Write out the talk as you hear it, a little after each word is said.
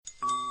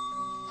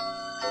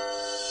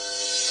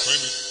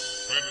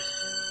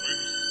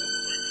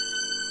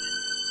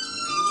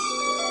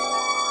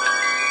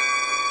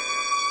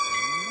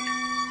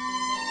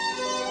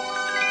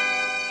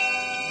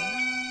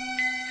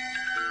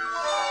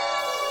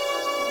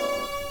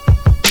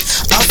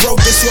Wrote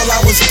this while I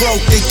was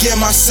broke to give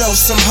myself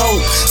some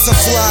hope. Some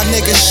fly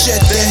nigga shit,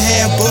 the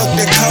handbook,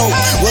 the coat.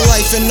 With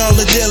life and all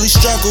the daily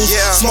struggles.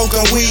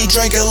 Smoking weed,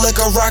 drinking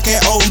liquor, rocking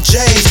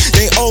OJs.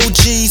 They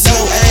OGs, no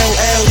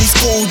LL, these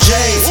cool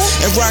J's.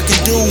 And rocking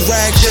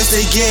do-rag just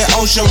to get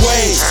ocean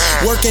waves.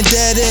 Working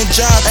dead end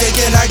job,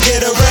 thinking I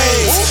get a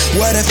raise.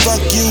 What the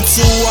fuck you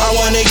too, I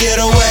wanna get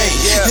away.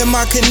 Hit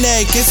my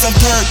connect, get some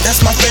perk,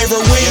 that's my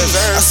favorite weed.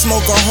 I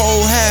smoke a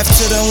whole half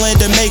to the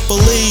land to make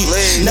believe.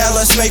 Now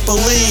let's make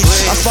believe.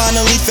 I'm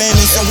finally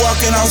famous and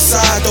walking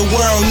outside, the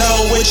world know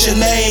what your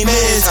name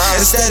is.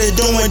 Instead of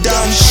doing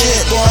dumb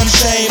shit, boy, I'm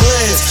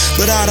shameless.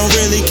 But I don't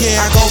really care,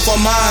 I go for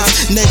mine.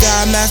 Nigga,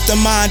 I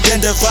mastermind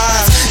and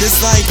devise. It's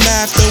like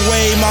math, the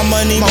way my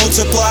money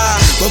multiply.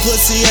 But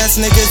pussy ass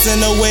niggas in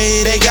the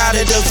way, they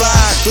gotta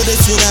divide. But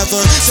it's whatever,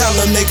 tell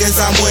them niggas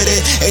I'm with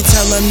it. They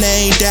tell them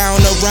they ain't down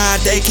the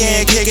ride, they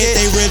can't kick it.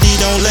 They really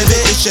don't live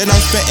it. This shit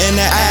I'm spitting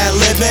the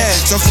ad-libbing.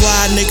 Some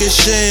fly nigga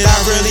shit, I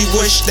really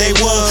wish they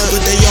would.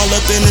 But they all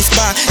up in the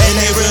spot, and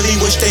they really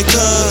wish they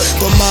could.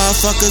 But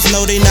motherfuckers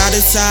know they not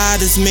as hot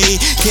as me.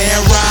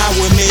 Can't ride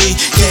with me,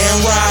 can't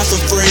ride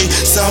for free.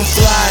 Some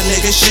fly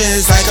nigga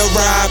shit's like a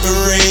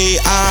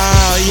robbery.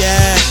 Oh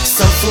yeah,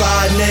 some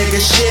fly nigga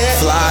shit.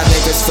 Fly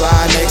niggas,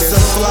 fly niggas.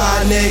 Some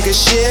fly nigga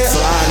shit.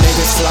 Fly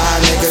niggas, fly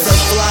niggas.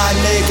 Some fly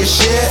nigga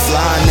shit.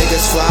 Fly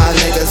niggas, fly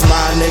niggas.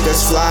 My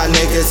niggas, fly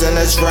niggas. And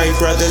it's Ray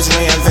Brothers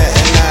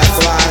reinventing that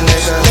fly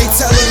nigga. They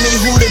telling me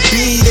who to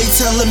be, they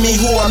telling me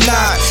who I'm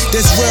not.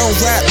 This real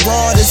rap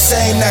raw, the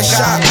same that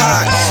shot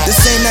hot. The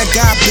same that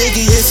got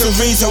Biggie, it's the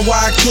reason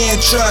why I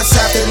can't trust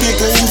half the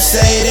niggas who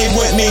say they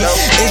with me.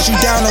 Is you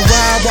down the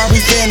ride while we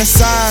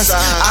fantasize?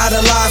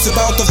 Idolize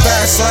about the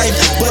fast life,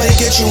 but it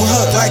get you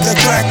hooked like a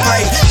crack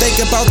pipe. Think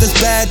about this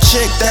bad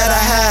chick that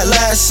I had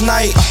last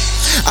night.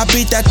 I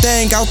beat that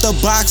thing out the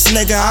box,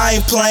 nigga. I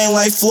ain't playing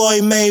like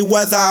Floyd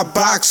Mayweather. I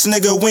box,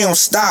 nigga. We don't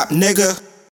stop, nigga.